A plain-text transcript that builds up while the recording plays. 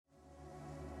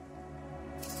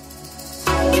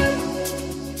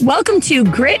Welcome to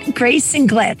Grit, Grace, and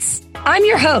Glitz. I'm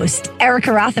your host, Erica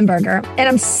Rothenberger, and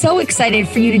I'm so excited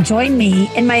for you to join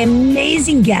me and my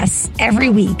amazing guests every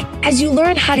week as you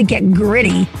learn how to get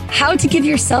gritty, how to give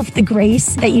yourself the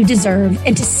grace that you deserve,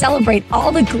 and to celebrate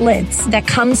all the glitz that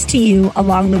comes to you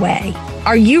along the way.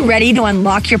 Are you ready to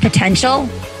unlock your potential?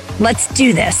 Let's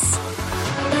do this.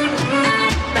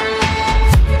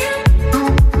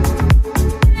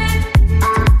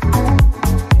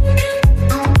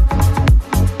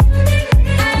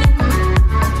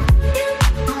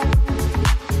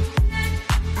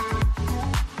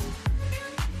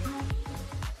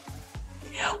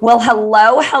 Well,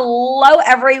 hello,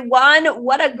 everyone.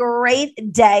 What a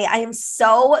great day. I am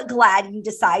so glad you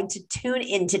decided to tune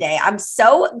in today. I'm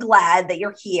so glad that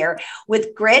you're here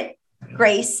with Grit,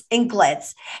 Grace, and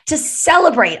Glitz to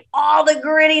celebrate all the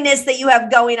grittiness that you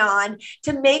have going on,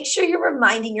 to make sure you're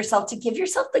reminding yourself to give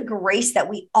yourself the grace that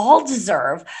we all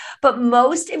deserve. But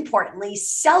most importantly,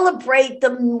 celebrate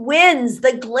the wins,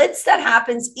 the glitz that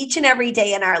happens each and every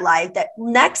day in our life that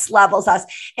next levels us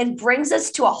and brings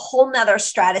us to a whole nother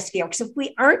stratosphere. Because if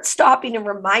we aren't stopping and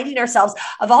reminding ourselves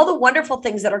of all the wonderful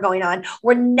things that are going on,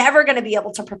 we're never going to be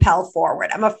able to propel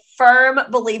forward. I'm a firm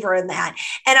believer in that.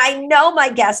 And I know my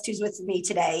guest who's with me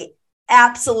today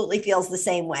absolutely feels the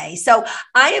same way. So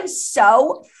I am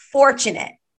so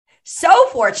fortunate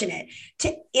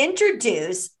to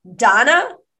introduce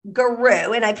Donna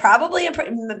Guru, and I probably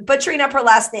am butchering up her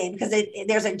last name because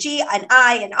there's a G, an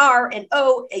I, an R, an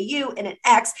O, a U, and an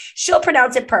X. She'll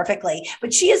pronounce it perfectly,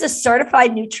 but she is a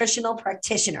certified nutritional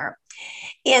practitioner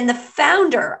and the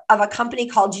founder of a company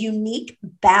called Unique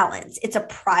Balance. It's a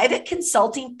private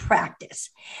consulting practice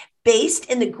based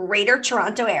in the greater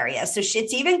Toronto area. So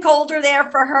it's even colder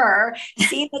there for her,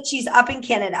 seeing that she's up in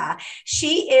Canada.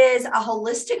 She is a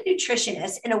holistic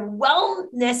nutritionist and a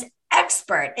wellness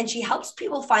expert, and she helps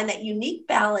people find that unique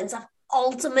balance of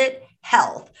ultimate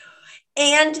health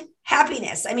and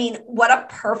happiness. I mean, what a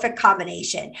perfect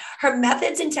combination. Her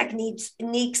methods and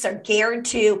techniques are geared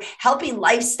to helping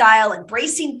lifestyle,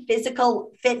 embracing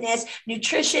physical fitness,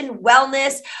 nutrition,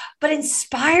 wellness, but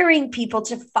inspiring people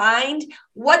to find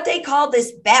what they call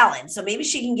this balance. So maybe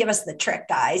she can give us the trick,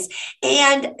 guys.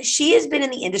 And she has been in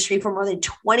the industry for more than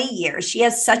 20 years. She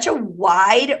has such a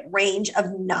wide range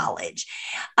of knowledge.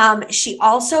 She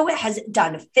also has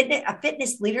done a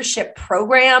fitness leadership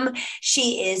program.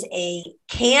 She is a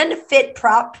CanFit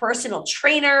personal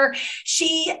trainer.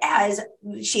 She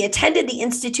attended the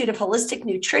Institute of Holistic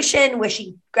Nutrition, where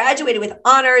she graduated with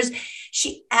honors.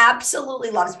 She absolutely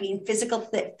loves being physical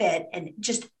fit and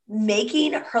just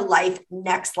making her life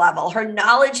next level. Her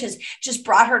knowledge has just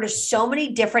brought her to so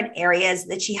many different areas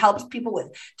that she helps people with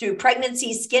through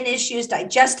pregnancy, skin issues,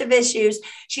 digestive issues.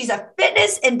 She's a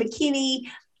fitness and bikini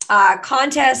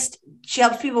contest. She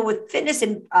helps people with fitness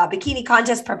and bikini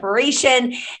contest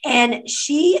preparation. And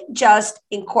she just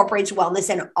incorporates wellness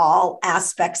in all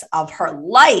aspects of her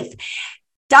life.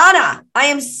 Donna, I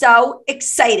am so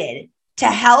excited to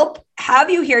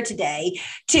have you here today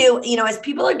to, as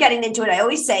people are getting into it, I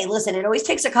always say, listen, it always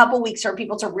takes a couple weeks for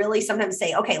people to really sometimes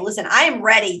say, okay, listen, I am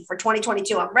ready for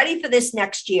 2022. I'm ready for this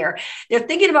next year. They're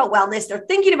thinking about wellness. They're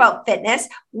thinking about fitness.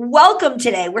 Welcome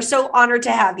today. We're so honored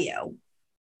to have you.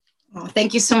 Well,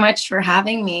 thank you so much for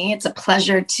having me. It's a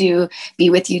pleasure to be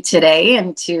with you today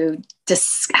and to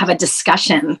have a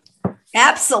discussion.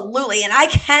 Absolutely. And I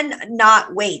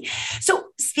cannot wait. So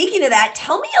speaking of that,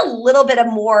 tell me a little bit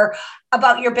more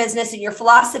about your business and your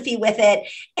philosophy with it.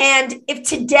 And if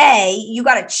today you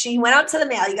went out to the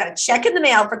mail, you got a check in the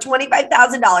mail for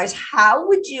 $25,000, how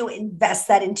would you invest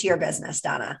that into your business,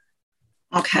 Donna?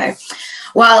 Okay.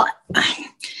 Well,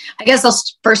 I guess I'll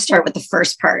first start with the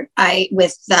first part.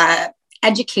 With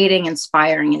educating,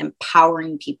 inspiring, and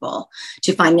empowering people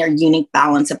to find their unique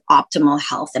balance of optimal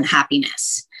health and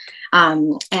happiness.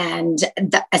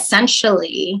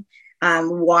 Essentially,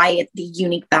 why the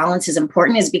unique balance is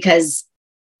important is because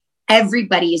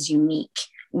everybody is unique.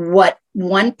 What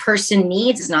one person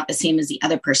needs is not the same as the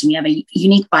other person. We have a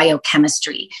unique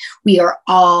biochemistry. We are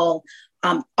all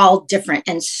different.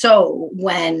 And so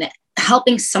when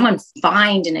helping someone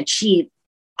find and achieve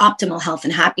optimal health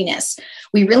and happiness,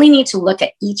 we really need to look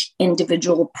at each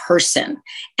individual person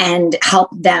and help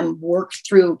them work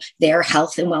through their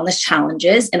health and wellness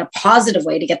challenges in a positive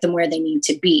way to get them where they need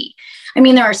to be. I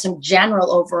mean, there are some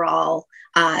general overall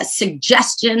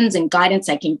suggestions and guidance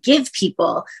I can give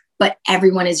people, but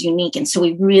everyone is unique. And so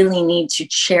we really need to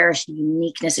cherish the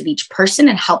uniqueness of each person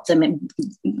and help them in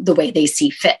the way they see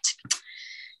fit.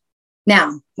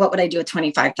 Now, what would I do with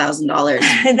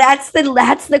 $25,000?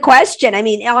 That's the question. I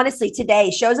mean, honestly, today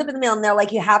shows up in the mail and they're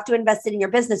like, you have to invest it in your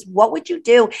business. What would you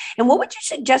do? And what would you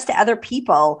suggest to other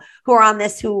people who are on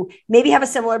this, who maybe have a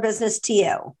similar business to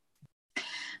you?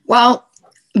 Well,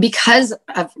 because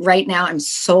of right now I'm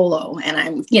solo and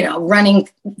I'm, running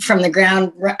from the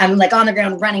ground. I'm like on the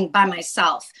ground running by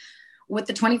myself. With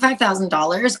the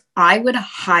 $25,000, I would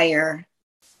hire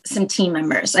some team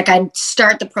members. Like I'd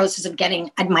start the process of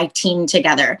getting my team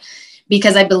together,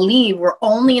 because I believe we're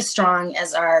only as strong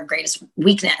as our greatest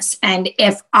weakness. And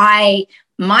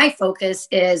my focus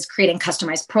is creating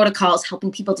customized protocols,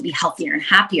 helping people to be healthier and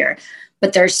happier.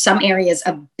 But there's some areas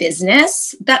of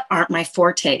business that aren't my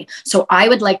forte. So I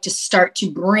would like to start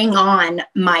to bring on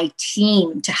my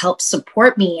team to help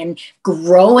support me in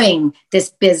growing this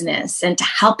business and to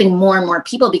helping more and more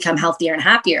people become healthier and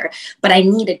happier. But I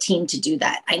need a team to do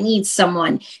that. I need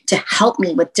someone to help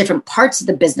me with different parts of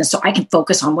the business so I can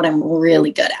focus on what I'm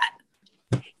really good at.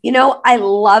 I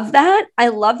love that. I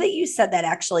love that you said that,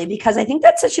 actually, because I think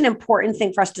that's such an important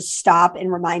thing for us to stop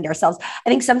and remind ourselves. I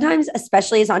think sometimes,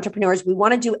 especially as entrepreneurs, we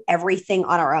want to do everything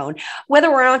on our own,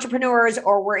 whether we're entrepreneurs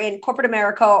or we're in corporate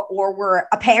America or we're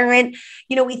a parent.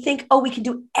 We think, oh, we can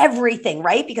do everything,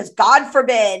 right? Because God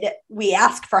forbid we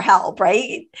ask for help,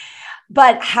 right?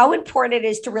 But how important it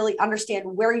is to really understand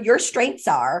where your strengths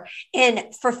are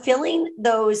and fulfilling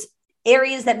those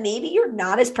areas that maybe you're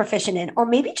not as proficient in, or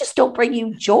maybe just don't bring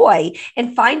you joy,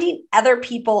 and finding other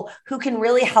people who can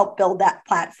really help build that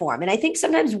platform. And I think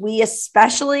sometimes we,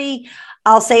 especially,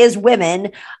 I'll say as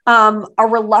women, are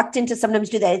reluctant to sometimes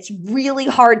do that. It's really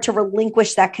hard to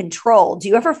relinquish that control. Do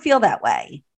you ever feel that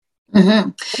way?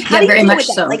 Mm-hmm. How do you deal with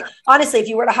that? So. Like, honestly, if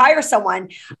you were to hire someone,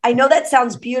 I know that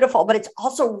sounds beautiful, but it's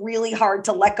also really hard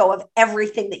to let go of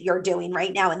everything that you're doing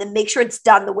right now and then make sure it's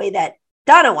done the way that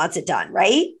Donna wants it done,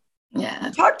 right?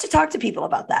 Yeah. Talk to people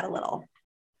about that a little.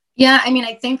 Yeah. I mean,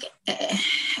 I think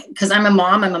because I'm a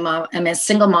mom, I'm a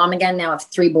single mom again now of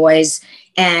 3 boys.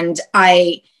 And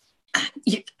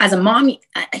as a mom,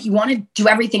 you want to do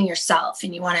everything yourself,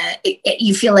 and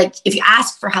you feel like if you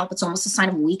ask for help, it's almost a sign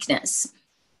of weakness.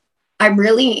 I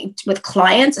really, with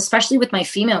clients, especially with my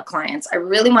female clients, I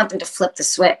really want them to flip the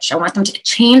switch. I want them to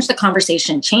change the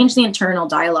conversation, change the internal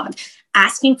dialogue.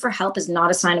 Asking for help is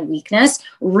not a sign of weakness.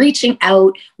 Reaching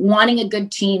out, wanting a good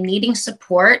team, needing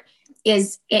support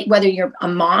is it, whether you're a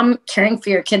mom caring for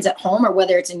your kids at home or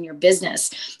whether it's in your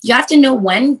business. You have to know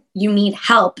when you need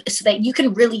help so that you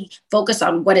can really focus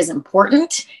on what is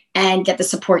important and get the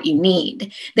support you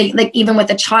need. Like even with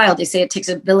a child, they say it takes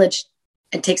a village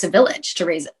to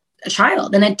raise a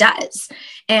child, and it does.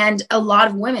 And a lot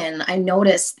of women, I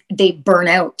notice, they burn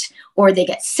out or they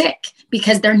get sick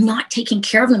because they're not taking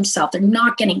care of themselves. They're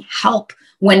not getting help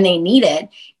when they need it.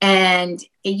 And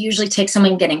it usually takes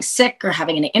someone getting sick or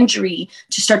having an injury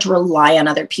to start to rely on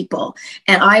other people.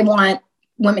 And I want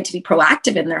women to be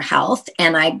proactive in their health,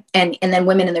 and then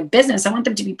women in their business, I want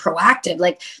them to be proactive.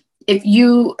 Like if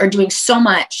you are doing so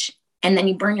much and then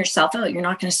you burn yourself out, you're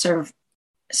not going to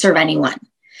serve anyone.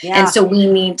 Yeah. And so we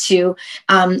need to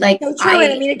so true.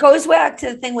 I mean, it goes back to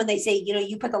the thing when they say,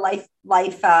 you put the life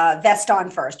vest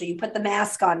on first, or you put the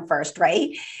mask on first,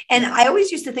 right? And I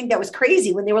always used to think that was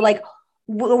crazy when they were like,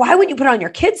 why wouldn't you put it on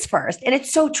your kids first? And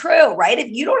it's so true, right?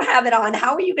 If you don't have it on,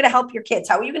 how are you going to help your kids?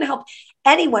 How are you going to help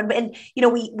anyone? And,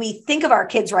 we think of our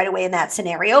kids right away in that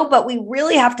scenario, but we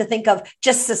really have to think of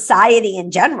just society in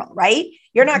general, right?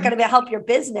 You're not going to help your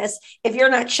business if you're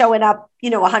not showing up,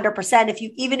 100%,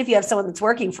 even if you have someone that's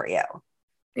working for you.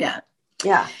 Yeah.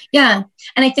 Yeah. Yeah.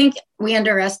 And I think we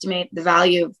underestimate the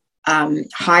value of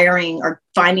hiring or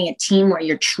finding a team where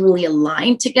you're truly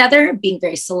aligned together, being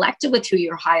very selective with who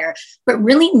you hire, but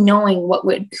really knowing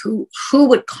who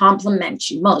would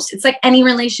complement you most. It's like any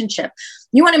relationship.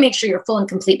 You want to make sure you're full and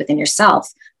complete within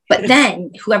yourself, but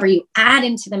then whoever you add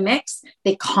into the mix,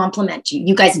 they complement you.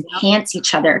 You guys enhance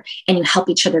each other and you help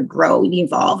each other grow and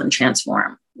evolve and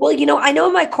transform. Well, I know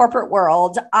in my corporate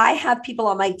world, I have people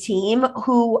on my team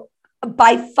who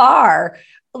by far,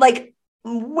 like,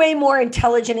 way more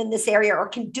intelligent in this area, or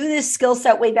can do this skill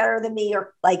set way better than me,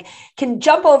 or like can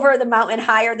jump over the mountain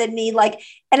higher than me.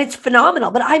 And it's phenomenal,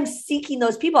 but I'm seeking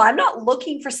those people. I'm not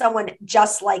looking for someone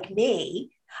just like me.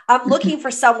 I'm looking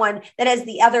for someone that has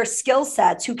the other skill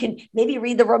sets who can maybe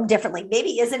read the room differently.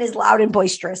 Maybe isn't as loud and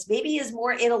boisterous. Maybe is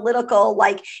more analytical,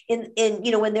 like in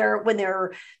when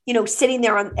they're sitting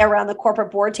there around the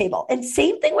corporate board table. And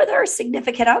same thing with our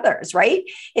significant others, right?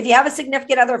 If you have a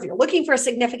significant other, if you're looking for a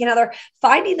significant other,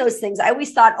 finding those things. I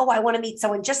always thought, oh, I want to meet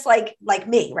someone just like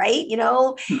me, right?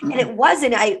 And it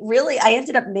wasn't. I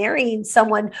ended up marrying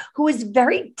someone who was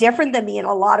very different than me in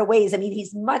a lot of ways. I mean,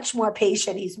 he's much more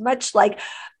patient. He's much like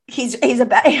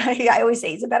I always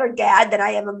say he's a better dad than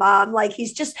I am a mom. Like he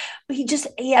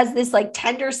has this like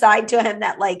tender side to him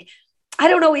that like, I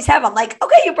don't always have. I'm like,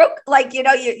 okay, you broke, like,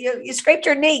 you scraped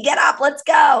your knee, get up, let's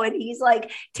go. And he's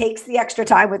like, takes the extra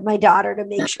time with my daughter to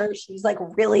make sure she's like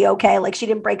really okay. Like she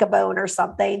didn't break a bone or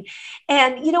something.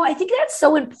 And, I think that's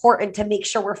so important to make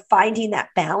sure we're finding that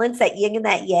balance, that yin and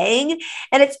that yang.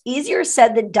 And it's easier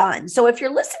said than done. So if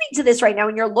you're listening to this right now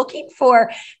and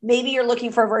maybe you're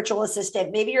looking for a virtual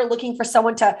assistant, maybe you're looking for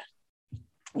someone to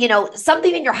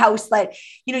something in your house that,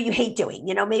 you hate doing,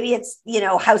 maybe it's,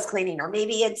 house cleaning, or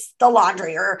maybe it's the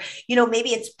laundry, or, maybe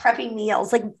it's prepping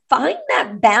meals. Like find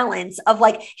that balance of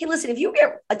like, hey, listen, if you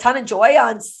get a ton of joy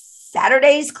on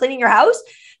Saturdays cleaning your house,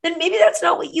 then maybe that's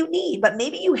not what you need, but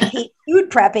maybe you hate food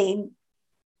prepping.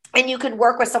 And you can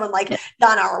work with someone like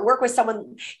Donna, or work with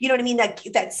someone,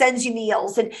 that sends you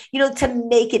meals and, to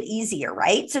make it easier.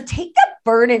 Right. So take that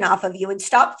burden off of you and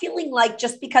stop feeling like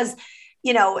just because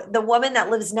the woman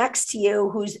that lives next to you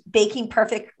who's baking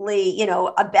perfectly,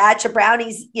 a batch of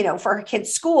brownies, for her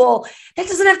kid's school, that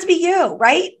doesn't have to be you,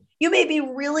 right? You may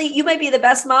be the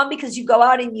best mom because you go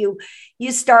out and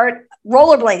you start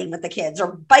rollerblading with the kids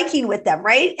or biking with them,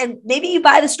 right? And maybe you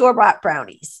buy the store-bought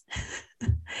brownies.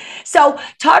 So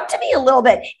talk to me a little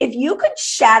bit. If you could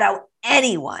shout out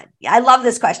anyone, I love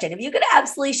this question. If you could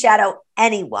absolutely shout out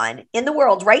anyone in the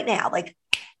world right now, like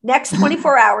next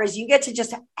 24 hours, you get to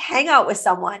just hang out with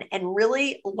someone and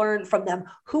really learn from them.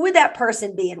 Who would that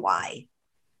person be and why?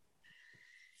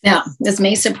 Now, this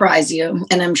may surprise you,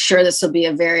 and I'm sure this could be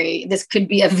a very,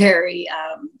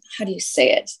 how do you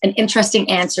say it? An interesting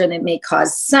answer that may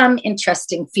cause some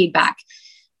interesting feedback.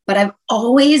 But I've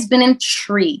always been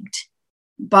intrigued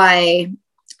by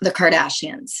the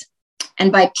Kardashians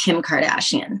and by Kim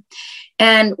Kardashian.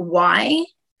 And why?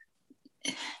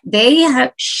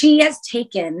 She has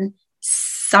taken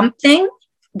something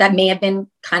that may have been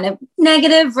kind of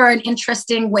negative or an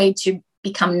interesting way to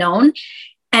become known,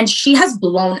 and she has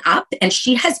blown up and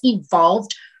she has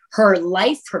evolved her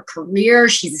life, her career.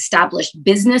 She's established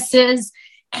businesses.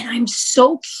 And I'm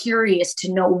so curious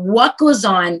to know what goes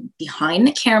on behind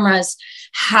the cameras,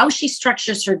 how she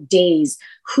structures her days,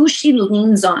 who she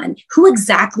leans on, who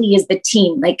exactly is the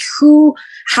team, like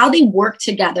how they work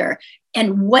together,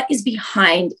 and what is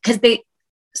behind, because they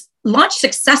launched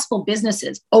successful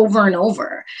businesses over and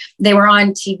over. They were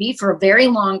on TV for a very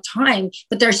long time,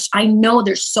 but I know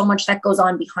there's so much that goes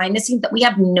on behind the scenes that we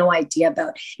have no idea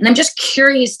about. And I'm just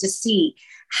curious to see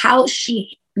how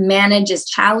she manages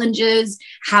challenges,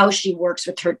 how she works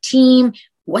with her team.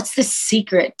 What's the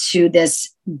secret to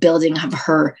this building of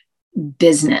her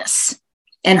business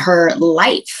and her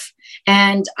life?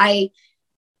 And I'm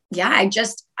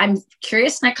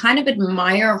curious, and I kind of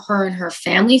admire her and her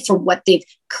family for what they've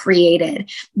created,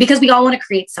 because we all want to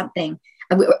create something,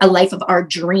 a life of our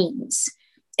dreams.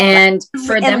 And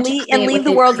for them to leave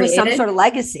the world with some sort of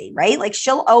legacy, right? Like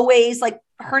she'll always, like,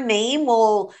 her name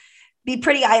will be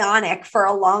pretty ionic for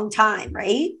a long time,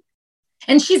 right?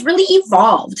 And she's really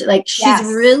evolved. Like she's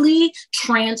really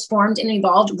transformed and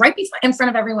evolved right in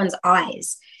front of everyone's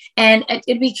eyes. And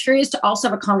it'd be curious to also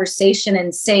have a conversation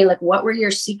and say, like, what were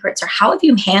your secrets, or how have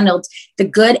you handled the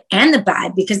good and the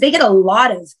bad? Because they get a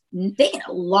lot of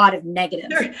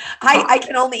negative. Sure. I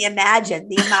can only imagine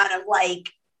the amount of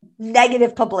like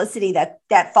negative publicity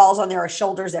that falls on their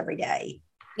shoulders every day.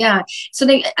 Yeah. So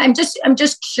I'm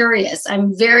just curious.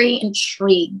 I'm very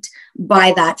intrigued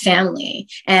by that family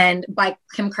and by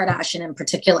Kim Kardashian in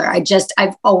particular.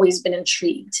 I've always been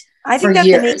intrigued. I think that's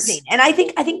amazing. And I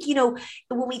think,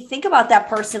 when we think about that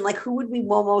person, like who would we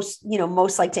most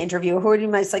like to interview, or who would we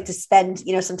most like to spend,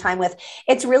 some time with?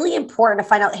 It's really important to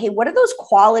find out, hey, what are those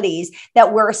qualities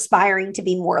that we're aspiring to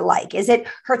be more like? Is it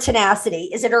her tenacity?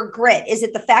 Is it her grit? Is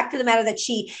it the fact of the matter that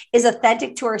she is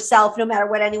authentic to herself, no matter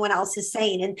what anyone else is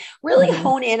saying? And really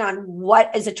hone in on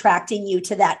what is attracting you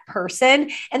to that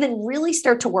person, and then really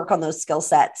start to work on those skill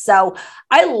sets. So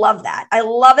I love that. I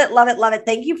love it. Love it. Love it.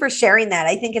 Thank you for sharing that.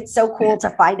 I think it's so cool to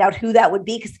find out who that would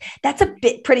be, because that's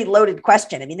pretty loaded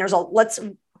question. I mean,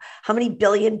 how many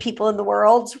billion people in the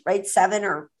world, right? 7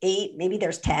 or 8, maybe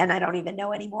there's 10. I don't even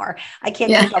know anymore. I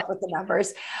can't keep up with the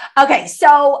numbers. Okay.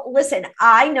 So listen,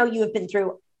 I know you have been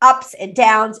through ups and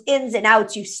downs, ins and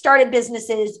outs. You've started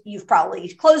businesses. You've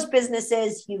probably closed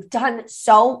businesses. You've done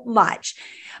so much.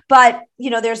 But,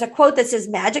 there's a quote that says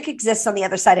magic exists on the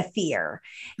other side of fear.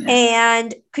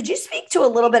 And could you speak to a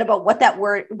little bit about what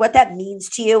that means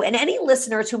to you, and any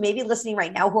listeners who may be listening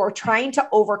right now who are trying to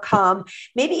overcome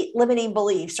maybe limiting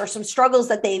beliefs or some struggles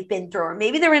that they've been through, or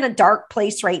maybe they're in a dark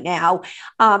place right now,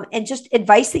 and just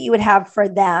advice that you would have for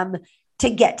them to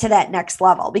get to that next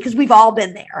level, because we've all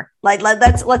been there. Like,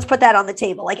 let's put that on the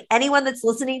table. Like, anyone that's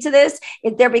listening to this,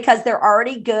 if they're, because they're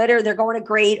already good, or they're going to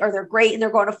great, or they're great and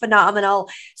they're going to phenomenal.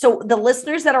 So the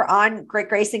listeners that are on Grit,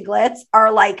 Grace, and Glitz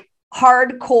are like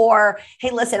hardcore.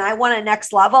 Hey, listen, I want a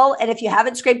next level. And if you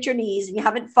haven't scraped your knees and you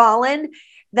haven't fallen,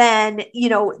 then,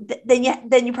 then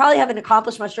you probably haven't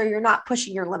accomplished much, or you're not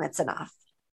pushing your limits enough.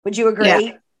 Would you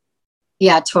agree?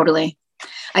 Yeah, totally.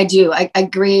 I do. I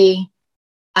agree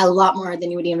a lot more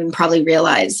than you would even probably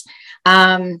realize.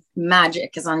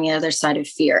 Magic is on the other side of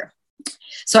fear.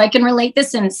 So I can relate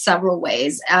this in several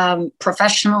ways,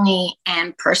 professionally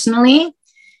and personally.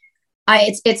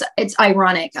 It's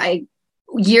ironic.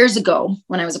 Years ago,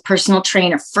 when I was a personal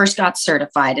trainer, first got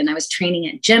certified, and I was training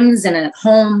at gyms and at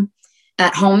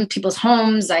home, people's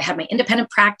homes. I had my independent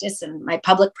practice and my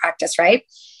public practice, right?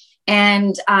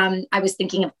 And I was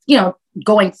thinking of,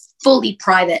 going fully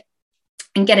private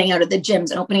and getting out of the gyms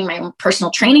and opening my own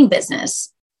personal training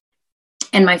business.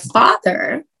 And my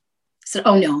father said,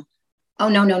 oh, no,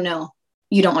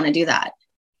 you don't want to do that.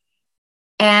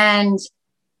 And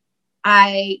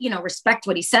I, respect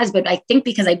what he says, but I think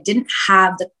because I didn't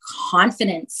have the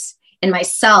confidence in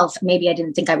myself, maybe I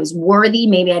didn't think I was worthy.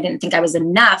 Maybe I didn't think I was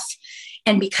enough.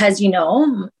 And because,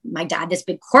 my dad, this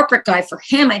big corporate guy, for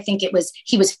him, I think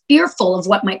he was fearful of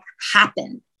what might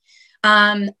happen.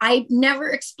 I never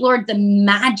explored the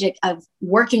magic of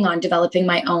working on developing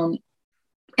my own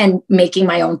and making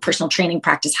my own personal training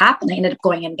practice happen. I ended up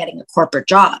going and getting a corporate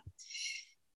job.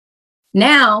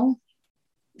 Now,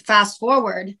 fast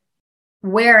forward,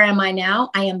 where am I now?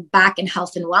 I am back in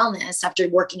health and wellness after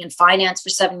working in finance for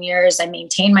 7 years. I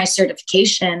maintained my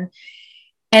certification,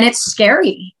 and it's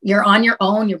scary. You're on your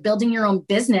own, you're building your own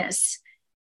business,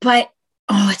 but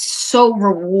it's so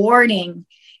rewarding.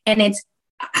 And it's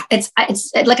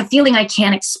like a feeling I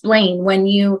can't explain when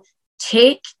you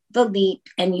take the leap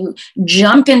and you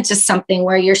jump into something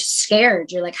where you're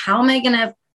scared. You're like, how am I going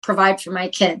to provide for my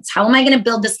kids? How am I going to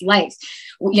build this life?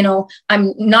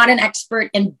 I'm not an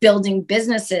expert in building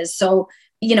businesses. So,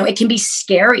 it can be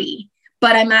scary,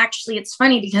 but it's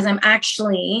funny because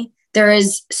there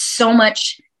is so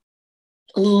much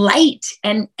light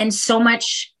and so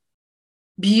much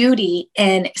beauty,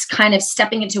 and it's kind of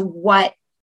stepping into what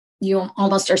you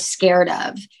almost are scared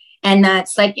of. And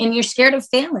that's like, and you're scared of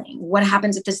failing. What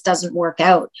happens if this doesn't work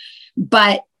out?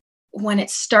 But when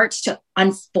it starts to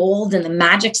unfold and the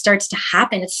magic starts to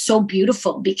happen, it's so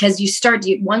beautiful, because you start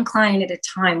one client at a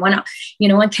time, one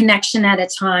connection at a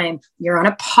time. You're on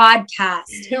a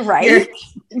podcast, right?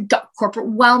 You've got corporate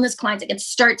wellness clients. It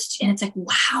starts, and it's like,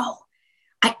 wow,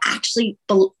 I actually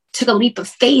took a leap of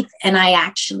faith, and I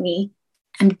actually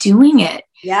am doing it.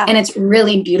 Yeah. And it's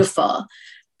really beautiful.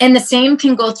 And the same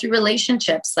can go through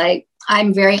relationships. Like,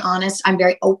 I'm very honest. I'm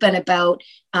very open about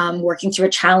working through a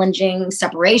challenging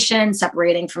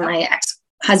separating from my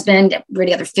ex-husband for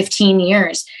the other 15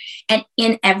 years. And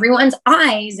in everyone's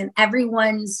eyes and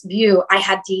everyone's view, I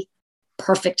had the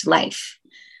perfect life.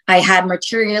 I had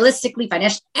materialistically,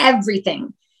 financially,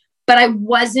 everything. But there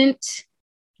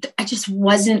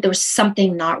was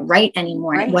something not right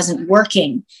anymore. Right. And it wasn't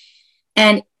working.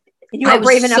 And you were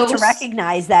brave enough to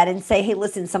recognize that and say, hey,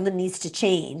 listen, something needs to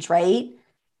change, right?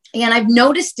 And I've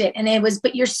noticed it. And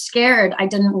but you're scared. I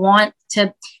didn't want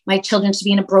my children to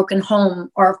be in a broken home,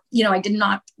 or, I did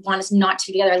not want us not to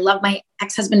be together. I love my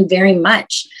ex-husband very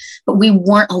much, but we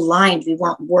weren't aligned. We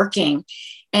weren't working.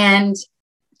 And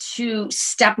to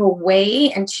step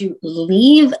away and to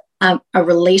leave a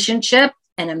relationship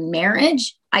and a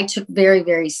marriage, I took very,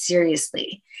 very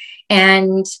seriously.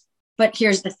 But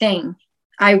here's the thing.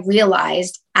 I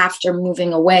realized after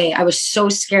moving away, I was so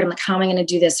scared. I'm like, how am I going to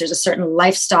do this? There's a certain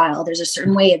lifestyle. There's a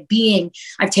certain way of being.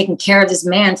 I've taken care of this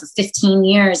man for 15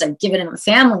 years. I've given him a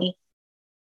family.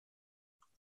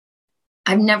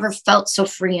 I've never felt so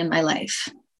free in my life.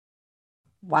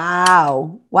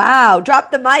 Wow.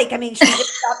 Drop the mic. I mean, she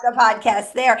just stopped the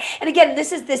podcast there. And again,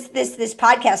 this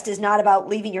podcast is not about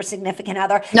leaving your significant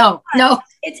other. No.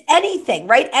 It's anything,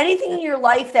 right? Anything in your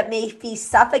life that may be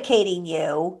suffocating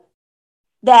you.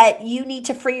 that you need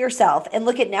to free yourself. And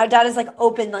look at now, Donna's like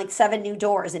opened like 7 new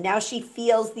doors and now she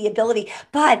feels the ability,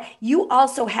 but you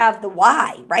also have the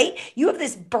why, right? You have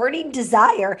this burning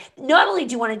desire. Not only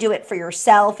do you want to do it for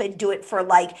yourself and do it for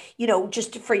like,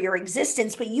 just for your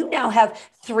existence, but you now have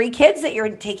 3 kids that you're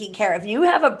taking care of. You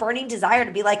have a burning desire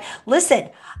to be like,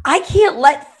 listen, I can't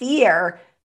let fear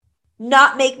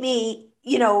not make me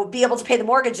be able to pay the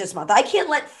mortgage this month. I can't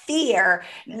let fear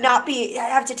I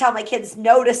have to tell my kids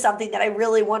no to something that I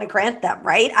really want to grant them,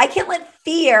 right? I can't let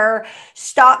fear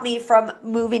stop me from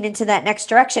moving into that next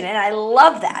direction. And I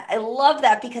love that. I love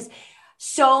that because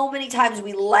so many times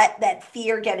we let that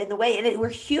fear get in the way, and we're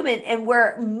human and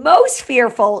we're most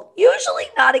fearful, usually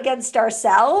not against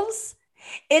ourselves.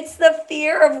 It's the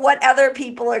fear of what other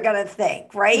people are going to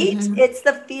think, right? Mm-hmm. It's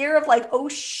the fear of like, oh,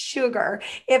 sugar,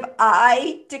 if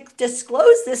I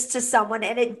disclose this to someone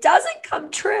and it doesn't come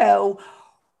true,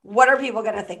 what are people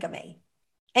going to think of me?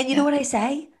 And you know what I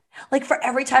say? Like for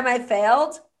every time I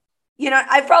failed,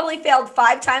 I've probably failed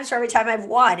 5 times for every time I've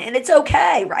won, and it's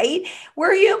okay, right?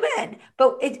 We're human,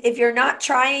 but if you're not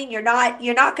trying, you're not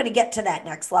going to get to that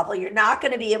next level. You're not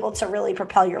going to be able to really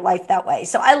propel your life that way.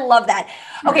 So I love that.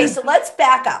 Okay. So let's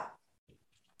back up.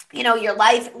 Your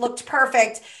life looked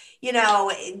perfect,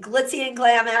 glitzy and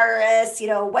glamorous,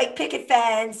 white picket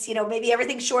fence, maybe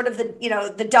everything short of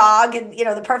the dog and,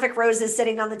 the perfect roses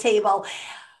sitting on the table.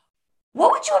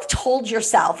 What would you have told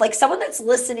yourself? Like someone that's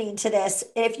listening to this,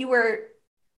 if you were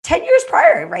 10 years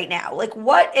prior right now, like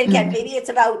what, again, maybe it's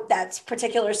about that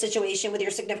particular situation with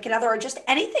your significant other or just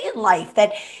anything in life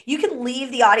that you can leave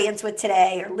the audience with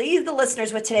today or leave the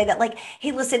listeners with today that like,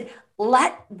 hey, listen,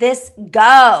 let this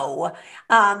go.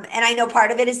 And I know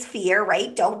part of it is fear,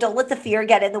 right? Don't let the fear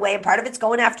get in the way. And part of it's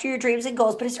going after your dreams and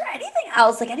goals. But is there anything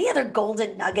else, like any other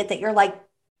golden nugget that you're like,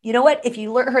 you know what? If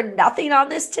you heard nothing on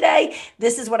this today,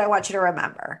 this is what I want you to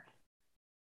remember.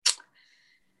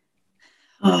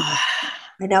 I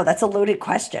know that's a loaded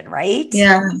question, right?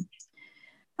 Yeah.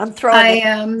 I'm throwing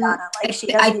Donna, like she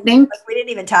doesn't like we didn't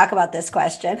even talk about this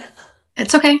question.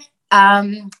 It's okay.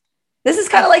 This is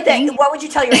kind of like that. What would you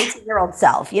tell your 18-year-old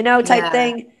self, type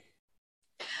thing?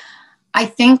 I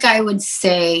think I would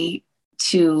say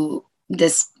to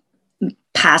this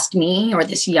past me or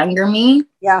this younger me.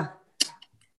 Yeah.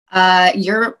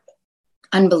 You're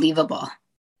unbelievable.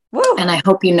 Woo. And I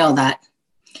hope you know that.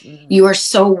 You are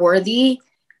so worthy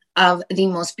of the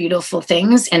most beautiful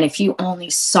things. And if you only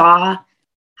saw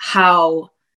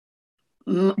how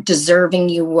deserving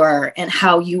you were and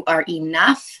how you are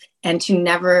enough and to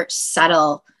never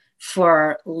settle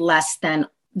for less than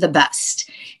the best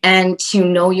and to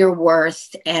know your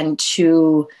worth and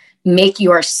to make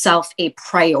yourself a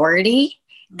priority.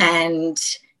 And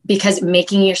because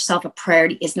making yourself a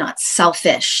priority is not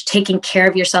selfish. Taking care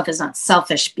of yourself is not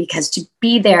selfish, because to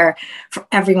be there for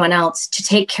everyone else, to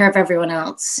take care of everyone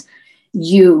else,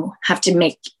 you have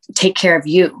to take care of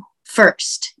you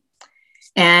first.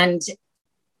 And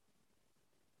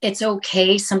it's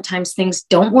okay. Sometimes things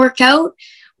don't work out.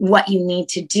 What you need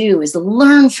to do is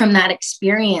learn from that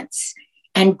experience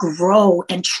and grow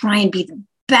and try and be the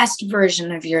best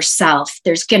version of yourself.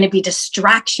 There's going to be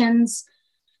distractions.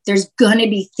 There's going to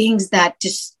be things that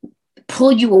just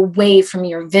pull you away from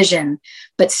your vision,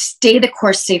 but stay the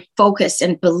course, stay focused,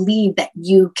 and believe that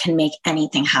you can make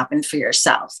anything happen for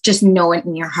yourself. Just know it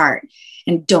in your heart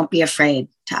and don't be afraid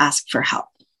to ask for help.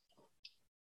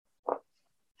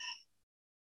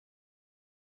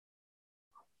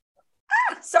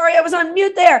 Sorry, I was on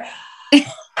mute there.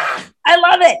 I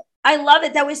love it. I love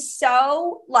it. That was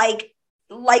so like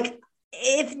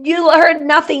if you heard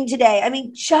nothing today, I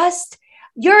mean,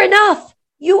 you're enough.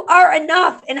 You are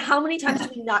enough. And how many times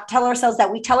do we not tell ourselves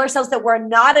that? We tell ourselves that we're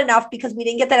not enough because we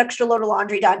didn't get that extra load of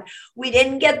laundry done. We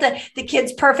didn't get the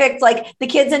kids perfect. Like the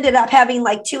kids ended up having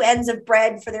like 2 ends of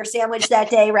bread for their sandwich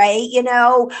that day, right?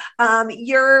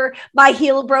 My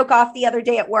heel broke off the other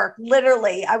day at work.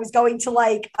 Literally, I was going to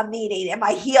like a meeting and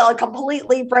my heel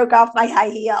completely broke off my high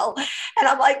heel. And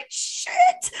I'm like, shit.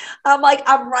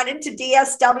 I'm running to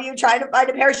DSW trying to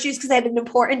find a pair of shoes because I had an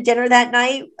important dinner that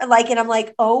night. And I'm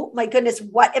like, oh my goodness,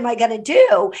 what am I going to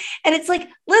do? And it's like,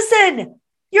 listen,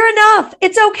 you're enough.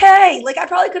 It's okay. Like I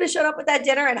probably could have showed up with that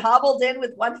dinner and hobbled in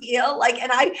with one heel.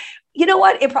 You know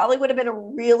what? It probably would have been a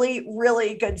really,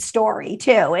 really good story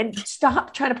too. And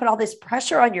stop trying to put all this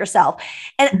pressure on yourself.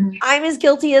 And I'm as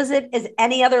guilty as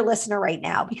any other listener right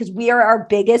now, because we are our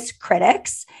biggest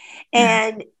critics.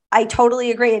 And I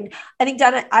totally agree. And I think,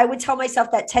 Donna, I would tell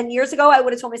myself that 10 years ago. I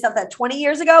would have told myself that 20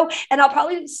 years ago. And I'll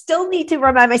probably still need to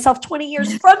remind myself 20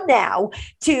 years from now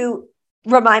to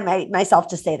remind myself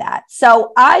to say that.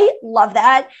 So I love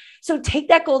that. So take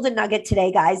that golden nugget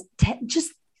today, guys.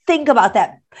 Just think about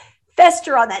that.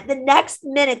 Fester on that. The next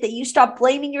minute that you stop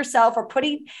blaming yourself or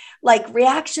putting like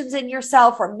reactions in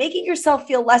yourself or making yourself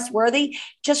feel less worthy,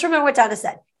 just remember what Donna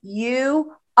said.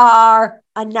 You are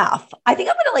enough. I think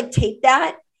I'm going to like take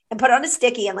that and put it on a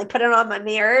sticky and like put it on my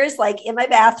mirrors, like in my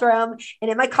bathroom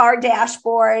and in my car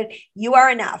dashboard. You are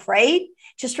enough, right?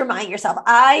 Just remind yourself.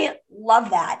 I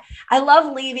love that. I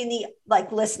love leaving the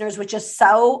like listeners with just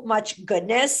so much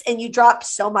goodness, and you dropped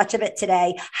so much of it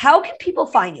today. How can people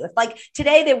find you? If like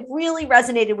today they really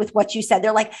resonated with what you said,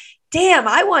 they're like, damn,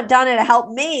 I want Donna to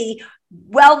help me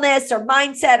wellness or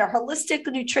mindset or holistic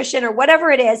nutrition or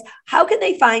whatever it is. How can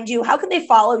they find you? How can they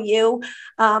follow you?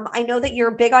 I know that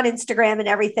you're big on Instagram and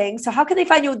everything. So how can they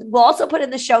find you? We'll also put in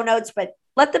the show notes, but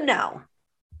let them know.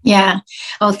 Yeah.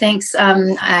 Oh, thanks.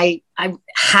 I'm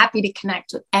happy to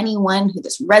connect with anyone who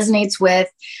this resonates with.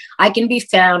 I can be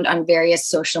found on various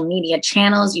social media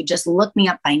channels. You just look me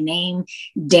up by name,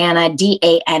 Danna,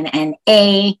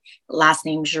 Danna, last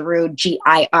name Giroux, Giroux.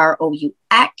 I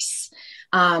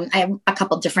have a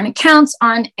couple different accounts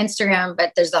on Instagram,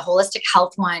 but there's the holistic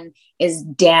health one is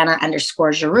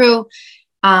Danna_Giroux.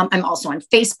 I'm also on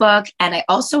Facebook, and I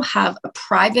also have a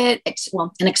private,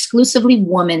 an exclusively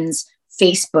women's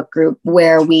Facebook group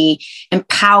where we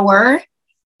empower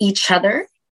each other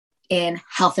in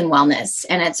health and wellness.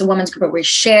 And it's a women's group where we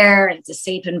share, and it's a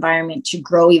safe environment to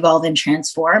grow, evolve, and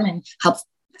transform and help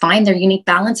find their unique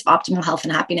balance of optimal health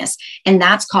and happiness. And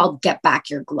that's called Get Back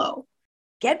Your Glow.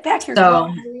 Get back your glow.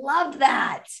 I love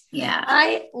that. Yeah.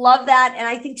 I love that. And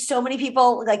I think so many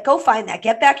people like go find that.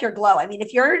 Get back your glow. I mean,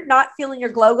 if you're not feeling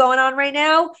your glow going on right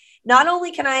now, not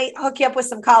only can I hook you up with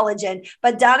some collagen,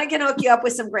 but Donna can hook you up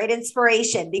with some great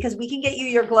inspiration because we can get you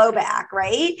your glow back,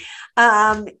 right?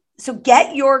 So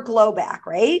get your glow back,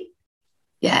 right?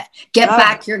 Yeah. Get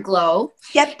back your glow.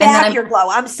 Get back your glow.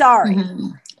 I'm sorry. Mm-hmm.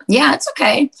 Yeah, it's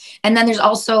okay. And then there's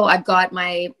also, I've got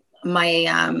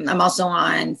I'm also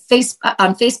on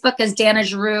Facebook as Danna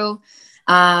Giroux.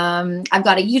 I've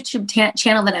got a YouTube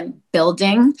channel that I'm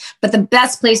building, but the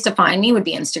best place to find me would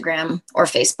be Instagram or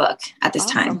Facebook at this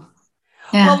time.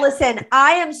 Yeah. Well, listen,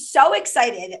 I am so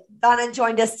excited Donna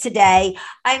joined us today.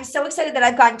 I'm so excited that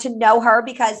I've gotten to know her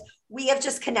because we have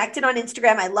just connected on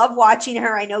Instagram. I love watching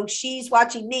her. I know she's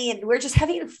watching me, and we're just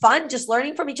having fun, just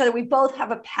learning from each other. We both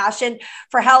have a passion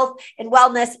for health and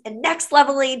wellness and next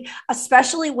leveling,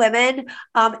 especially women,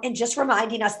 and just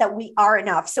reminding us that we are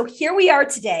enough. So here we are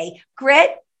today,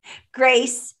 grit,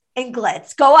 grace, and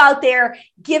glitz. Go out there,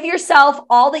 give yourself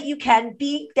all that you can,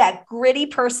 be that gritty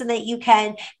person that you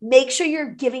can. Make sure you're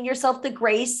giving yourself the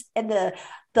grace and the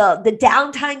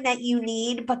downtime that you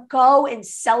need, but go and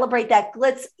celebrate that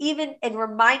glitz, even and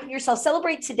reminding yourself,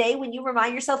 celebrate today when you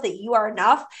remind yourself that you are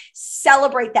enough,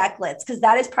 celebrate that glitz because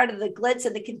that is part of the glitz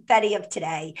and the confetti of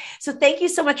today. So thank you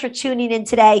so much for tuning in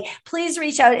today. Please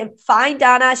reach out and find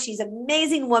Donna. She's an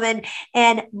amazing woman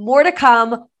and more to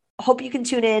come. Hope you can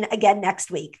tune in again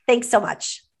next week. Thanks so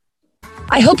much.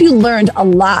 I hope you learned a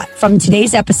lot from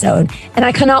today's episode, and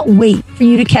I cannot wait for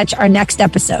you to catch our next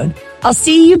episode. I'll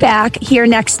see you back here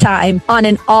next time on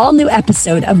an all new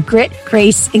episode of Grit,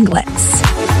 Grace, and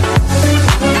Glitz.